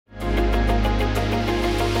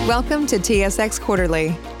Welcome to TSX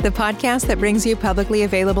Quarterly, the podcast that brings you publicly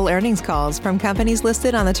available earnings calls from companies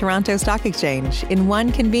listed on the Toronto Stock Exchange in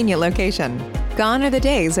one convenient location. Gone are the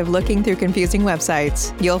days of looking through confusing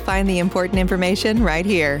websites. You'll find the important information right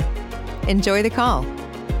here. Enjoy the call.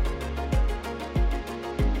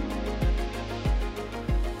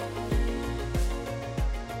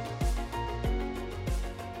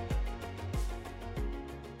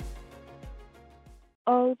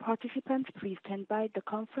 All participants, please stand by. The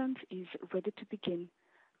conference is ready to begin.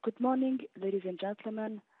 Good morning, ladies and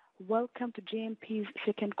gentlemen. Welcome to GMP's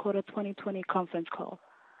second quarter 2020 conference call.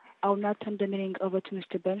 I'll now turn the meeting over to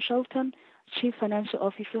Mr. Ben Shelton, Chief Financial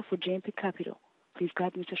Officer for GMP Capital. Please go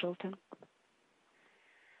ahead, Mr. Shelton.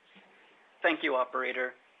 Thank you,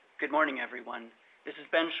 operator. Good morning, everyone. This is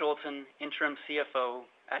Ben Shelton, Interim CFO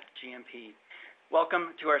at GMP. Welcome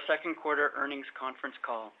to our second quarter earnings conference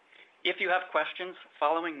call. If you have questions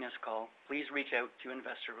following this call, please reach out to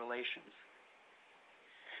Investor Relations.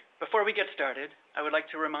 Before we get started, I would like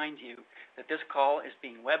to remind you that this call is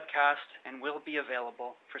being webcast and will be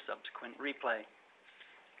available for subsequent replay.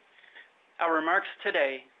 Our remarks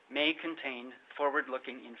today may contain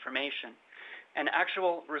forward-looking information, and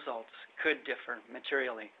actual results could differ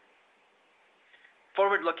materially.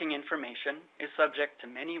 Forward-looking information is subject to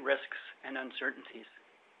many risks and uncertainties.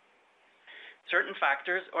 Certain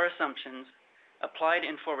factors or assumptions applied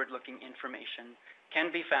in forward-looking information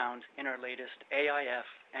can be found in our latest AIF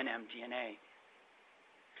and MD&A.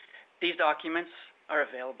 These documents are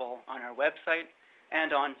available on our website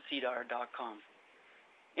and on sedar.com.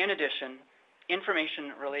 In addition,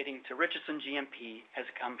 information relating to Richardson GMP has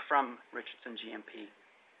come from Richardson GMP.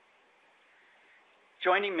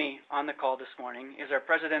 Joining me on the call this morning is our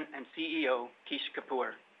President and CEO, Kish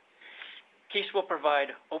Kapoor. Kish will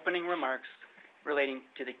provide opening remarks relating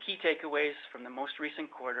to the key takeaways from the most recent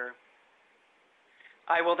quarter.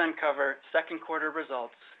 I will then cover second quarter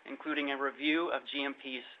results, including a review of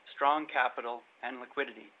GMP's strong capital and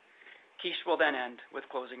liquidity. Kish will then end with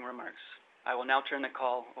closing remarks. I will now turn the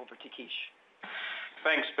call over to Kish.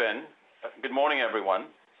 Thanks, Ben. Good morning, everyone.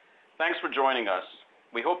 Thanks for joining us.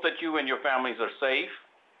 We hope that you and your families are safe,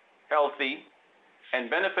 healthy, and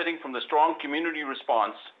benefiting from the strong community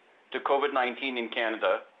response to COVID-19 in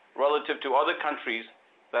Canada relative to other countries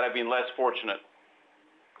that have been less fortunate.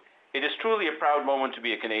 It is truly a proud moment to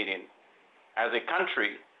be a Canadian. As a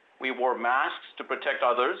country, we wore masks to protect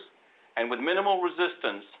others and with minimal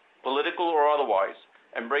resistance, political or otherwise,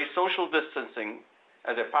 embraced social distancing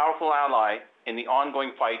as a powerful ally in the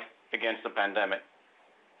ongoing fight against the pandemic.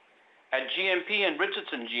 At GMP and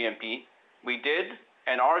Richardson GMP, we did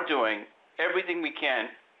and are doing everything we can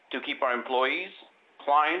to keep our employees,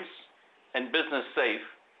 clients, and business safe,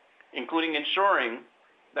 including ensuring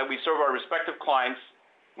that we serve our respective clients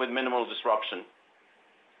with minimal disruption.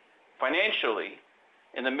 Financially,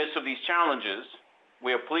 in the midst of these challenges,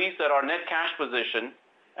 we are pleased that our net cash position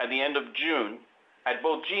at the end of June at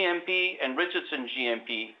both GMP and Richardson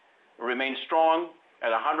GMP remains strong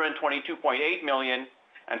at $122.8 million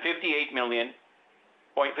and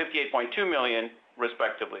 $58.2 million,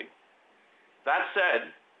 respectively. That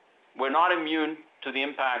said, we're not immune to the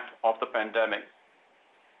impact of the pandemic.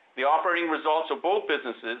 The operating results of both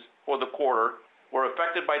businesses for the quarter were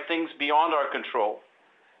affected by things beyond our control,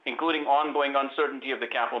 including ongoing uncertainty of the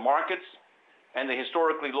capital markets and the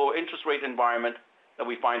historically low interest rate environment that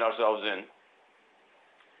we find ourselves in.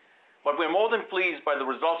 But we're more than pleased by the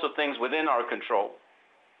results of things within our control.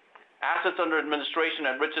 Assets under administration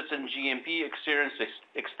at Richardson GMP experienced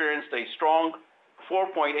a strong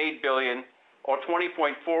 $4.8 billion or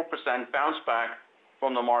 20.4% bounce back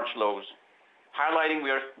from the March lows, highlighting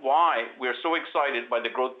why we are so excited by the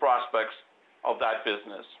growth prospects of that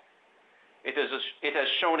business. It has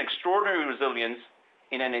shown extraordinary resilience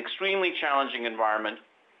in an extremely challenging environment,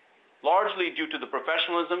 largely due to the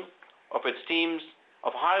professionalism of its teams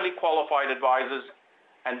of highly qualified advisors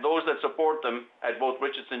and those that support them at both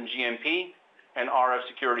Richardson GMP and RF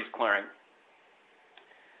Securities Clearing.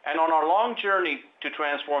 And on our long journey to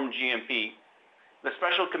transform GMP, the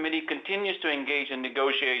Special Committee continues to engage in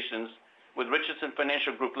negotiations with Richardson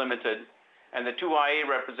Financial Group Limited and the two IA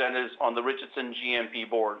representatives on the Richardson GMP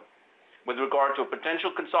board with regard to a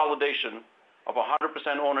potential consolidation of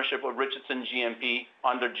 100% ownership of Richardson GMP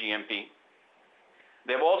under GMP.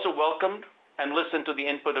 They have also welcomed and listened to the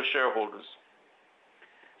input of shareholders.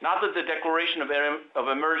 Now that the declaration of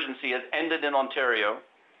emergency has ended in Ontario,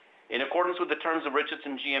 in accordance with the terms of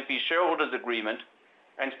Richardson GMP shareholders agreement,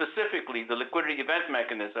 and specifically the liquidity event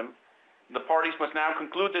mechanism, the parties must now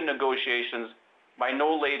conclude the negotiations by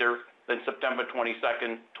no later than September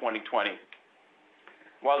 22nd, 2020.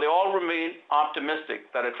 While they all remain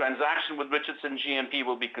optimistic that a transaction with Richardson GMP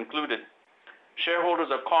will be concluded, shareholders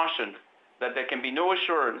are cautioned that there can be no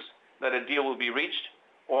assurance that a deal will be reached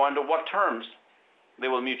or under what terms they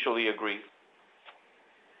will mutually agree.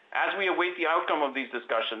 As we await the outcome of these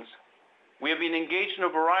discussions, we have been engaged in a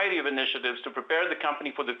variety of initiatives to prepare the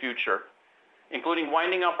company for the future, including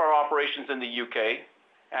winding up our operations in the UK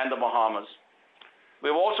and the Bahamas. We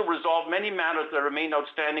have also resolved many matters that remain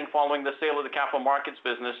outstanding following the sale of the capital markets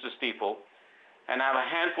business to Stifel and have a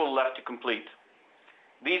handful left to complete.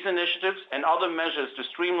 These initiatives and other measures to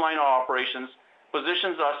streamline our operations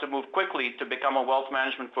positions us to move quickly to become a wealth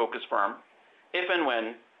management focused firm, if and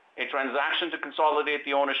when a transaction to consolidate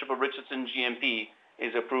the ownership of Richardson GMP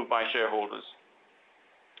is approved by shareholders.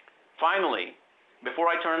 Finally, before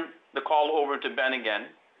I turn the call over to Ben again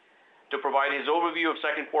to provide his overview of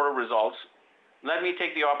second quarter results, let me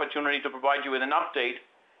take the opportunity to provide you with an update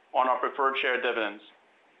on our preferred share dividends.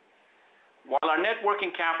 While our net working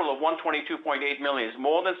capital of $122.8 million is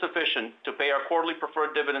more than sufficient to pay our quarterly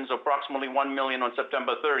preferred dividends of approximately $1 million on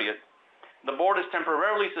September 30th, the board has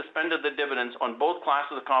temporarily suspended the dividends on both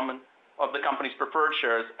classes of the company's preferred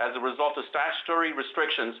shares as a result of statutory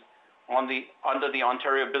restrictions under the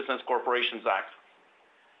Ontario Business Corporations Act.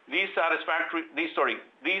 These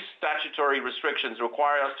statutory restrictions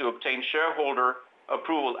require us to obtain shareholder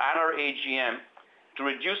approval at our AGM to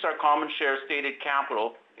reduce our common share stated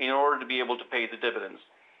capital in order to be able to pay the dividends.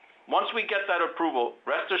 Once we get that approval,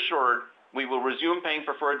 rest assured we will resume paying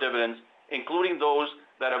preferred dividends, including those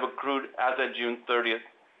that have accrued as of June 30th.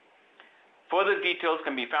 Further details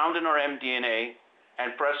can be found in our MD&A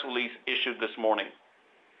and press release issued this morning.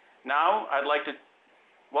 Now, I'd like to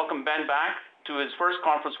welcome Ben back to his first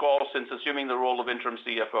conference call since assuming the role of interim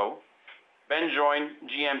CFO. Ben joined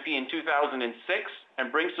GMP in 2006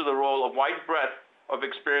 and brings to the role a wide breadth of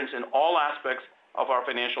experience in all aspects of our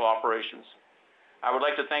financial operations. I would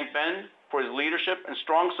like to thank Ben for his leadership and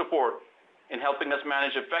strong support in helping us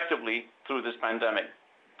manage effectively through this pandemic.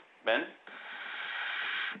 Ben?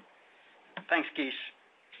 Thanks, Kish.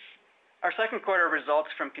 Our second quarter results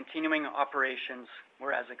from continuing operations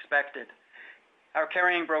were as expected. Our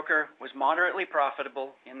carrying broker was moderately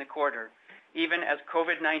profitable in the quarter, even as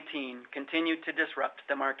COVID-19 continued to disrupt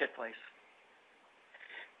the marketplace.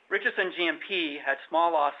 Richardson GMP had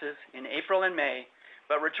small losses in April and May,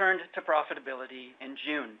 but returned to profitability in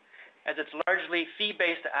June, as its largely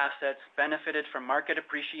fee-based assets benefited from market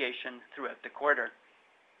appreciation throughout the quarter.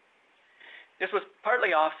 This was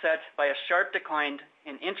partly offset by a sharp decline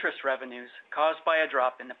in interest revenues caused by a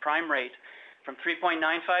drop in the prime rate from 3.95%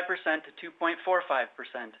 to 2.45%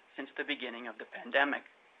 since the beginning of the pandemic.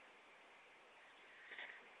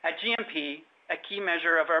 At GMP, a key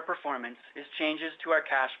measure of our performance is changes to our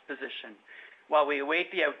cash position while we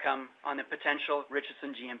await the outcome on the potential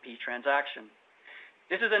Richardson GMP transaction.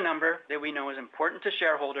 This is a number that we know is important to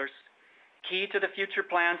shareholders, key to the future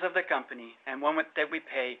plans of the company, and one that we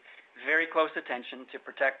pay very close attention to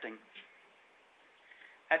protecting.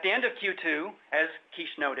 At the end of Q2, as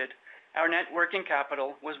Kish noted, our net working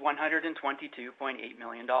capital was $122.8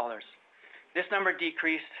 million. This number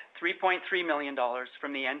decreased $3.3 million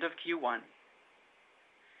from the end of Q1.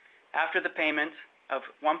 After the payment of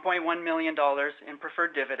 $1.1 million in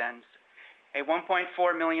preferred dividends, a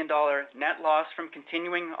 $1.4 million net loss from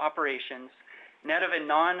continuing operations, net of a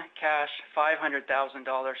non-cash $500,000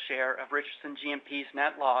 share of Richardson GMP's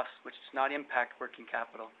net loss, which does not impact working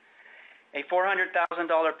capital, a $400,000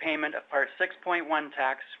 payment of Part 6.1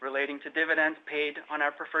 tax relating to dividends paid on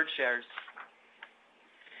our preferred shares,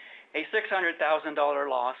 a $600,000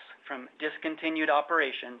 loss from discontinued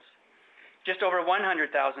operations, just over $100,000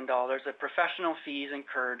 of professional fees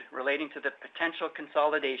incurred relating to the potential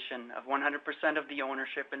consolidation of 100% of the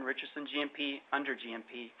ownership in Richardson GMP under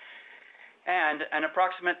GMP, and an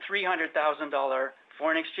approximate $300,000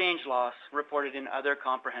 foreign exchange loss reported in other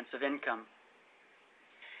comprehensive income.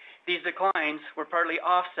 These declines were partly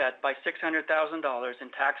offset by $600,000 in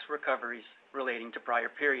tax recoveries relating to prior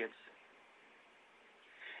periods.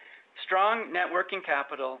 Strong net working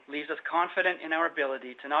capital leaves us confident in our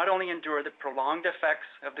ability to not only endure the prolonged effects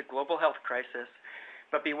of the global health crisis,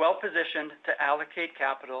 but be well positioned to allocate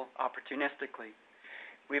capital opportunistically.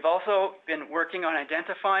 We've also been working on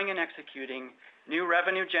identifying and executing new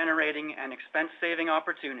revenue generating and expense saving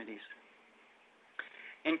opportunities,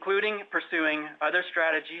 including pursuing other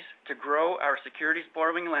strategies to grow our securities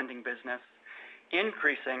borrowing lending business,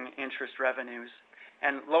 increasing interest revenues,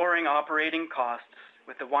 and lowering operating costs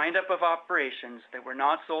with the windup of operations that were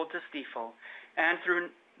not sold to Stifel, and through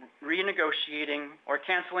renegotiating or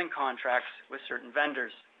canceling contracts with certain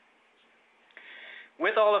vendors.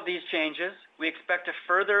 With all of these changes, we expect to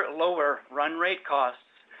further lower run rate costs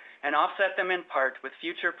and offset them in part with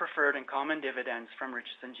future preferred and common dividends from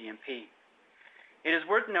Richardson GMP. It is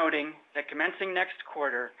worth noting that commencing next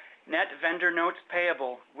quarter, net vendor notes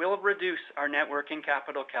payable will reduce our net working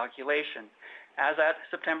capital calculation as at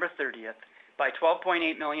September 30th by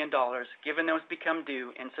 $12.8 million, given those become due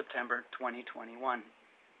in September 2021.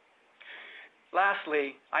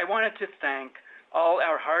 Lastly, I wanted to thank all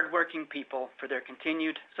our hardworking people for their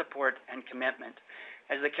continued support and commitment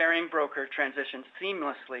as the carrying broker transitioned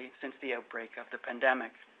seamlessly since the outbreak of the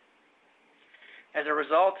pandemic. As a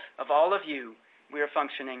result of all of you, we are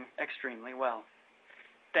functioning extremely well.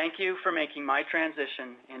 Thank you for making my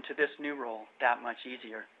transition into this new role that much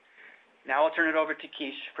easier. Now I'll turn it over to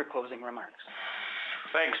Kish for closing remarks.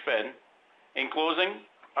 Thanks, Ben. In closing,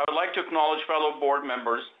 I would like to acknowledge fellow board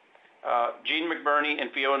members, Jean McBurney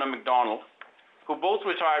and Fiona McDonald, who both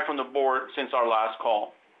retired from the board since our last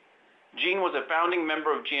call. Jean was a founding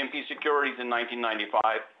member of GMP Securities in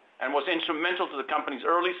 1995 and was instrumental to the company's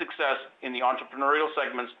early success in the entrepreneurial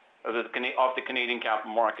segments of the Canadian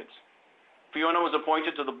capital markets. Fiona was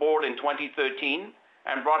appointed to the board in 2013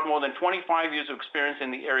 and brought more than 25 years of experience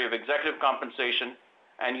in the area of executive compensation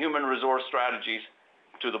and human resource strategies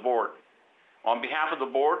to the board. On behalf of the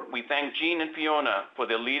board, we thank Jean and Fiona for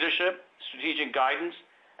their leadership, strategic guidance,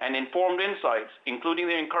 and informed insights, including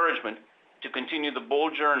their encouragement to continue the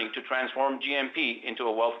bold journey to transform GMP into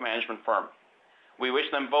a wealth management firm. We wish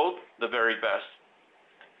them both the very best.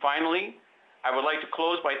 Finally, I would like to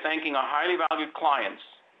close by thanking our highly valued clients,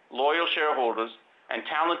 loyal shareholders, and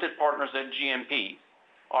talented partners at GMP,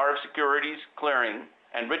 RF Securities Clearing,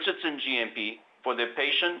 and Richardson GMP for their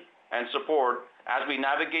patience and support as we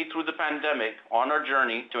navigate through the pandemic on our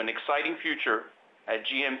journey to an exciting future at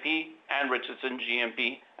GMP and Richardson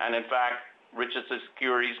GMP, and in fact, Richardson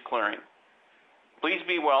Securities Clearing. Please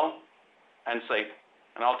be well and safe.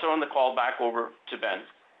 And I'll turn the call back over to Ben.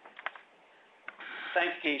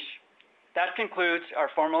 Thanks, Kish. That concludes our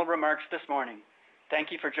formal remarks this morning.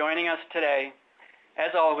 Thank you for joining us today.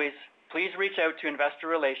 As always, please reach out to Investor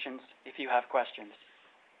Relations if you have questions.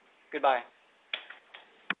 Goodbye.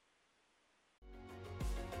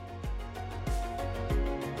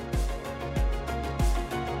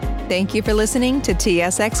 Thank you for listening to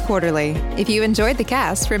TSX Quarterly. If you enjoyed the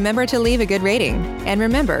cast, remember to leave a good rating. And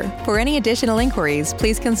remember, for any additional inquiries,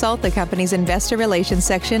 please consult the company's Investor Relations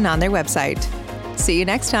section on their website. See you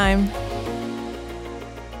next time.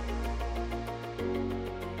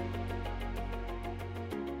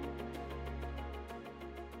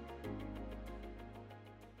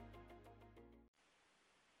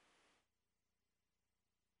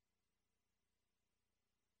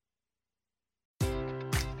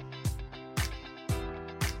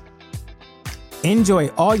 Enjoy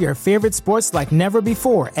all your favorite sports like never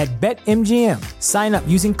before at BetMGM. Sign up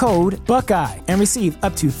using code Buckeye and receive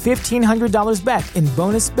up to $1,500 back in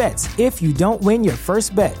bonus bets if you don't win your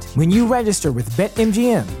first bet. When you register with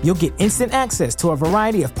BetMGM, you'll get instant access to a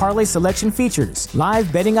variety of parlay selection features,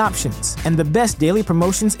 live betting options, and the best daily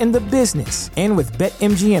promotions in the business. And with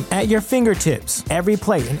BetMGM at your fingertips, every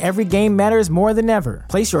play and every game matters more than ever.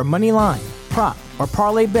 Place your money line, prop, or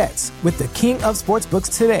parlay bets with the king of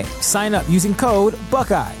sportsbooks today. Sign up using code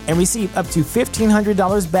Buckeye and receive up to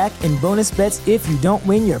 $1,500 back in bonus bets if you don't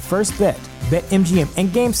win your first bet. BetMGM and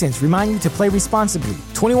GameSense remind you to play responsibly.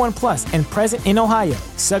 21 plus and present in Ohio,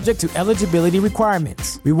 subject to eligibility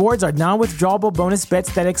requirements. Rewards are non-withdrawable bonus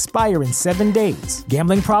bets that expire in 7 days.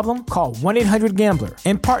 Gambling problem? Call 1-800-GAMBLER.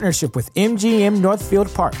 In partnership with MGM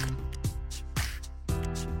Northfield Park.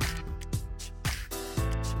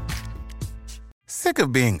 Sick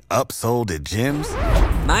of being upsold at gyms?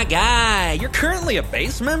 My guy, you're currently a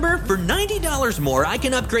base member? For $90 more, I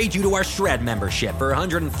can upgrade you to our Shred membership. For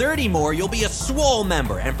 $130 more, you'll be a Swole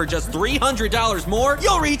member. And for just $300 more,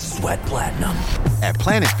 you'll reach Sweat Platinum. At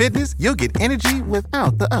Planet Fitness, you'll get energy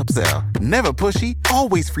without the upsell. Never pushy,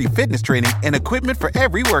 always free fitness training and equipment for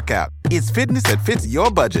every workout. It's fitness that fits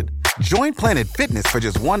your budget. Join Planet Fitness for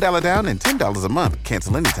just $1 down and $10 a month.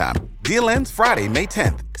 Cancel anytime. Deal ends Friday, May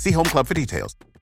 10th. See Home Club for details.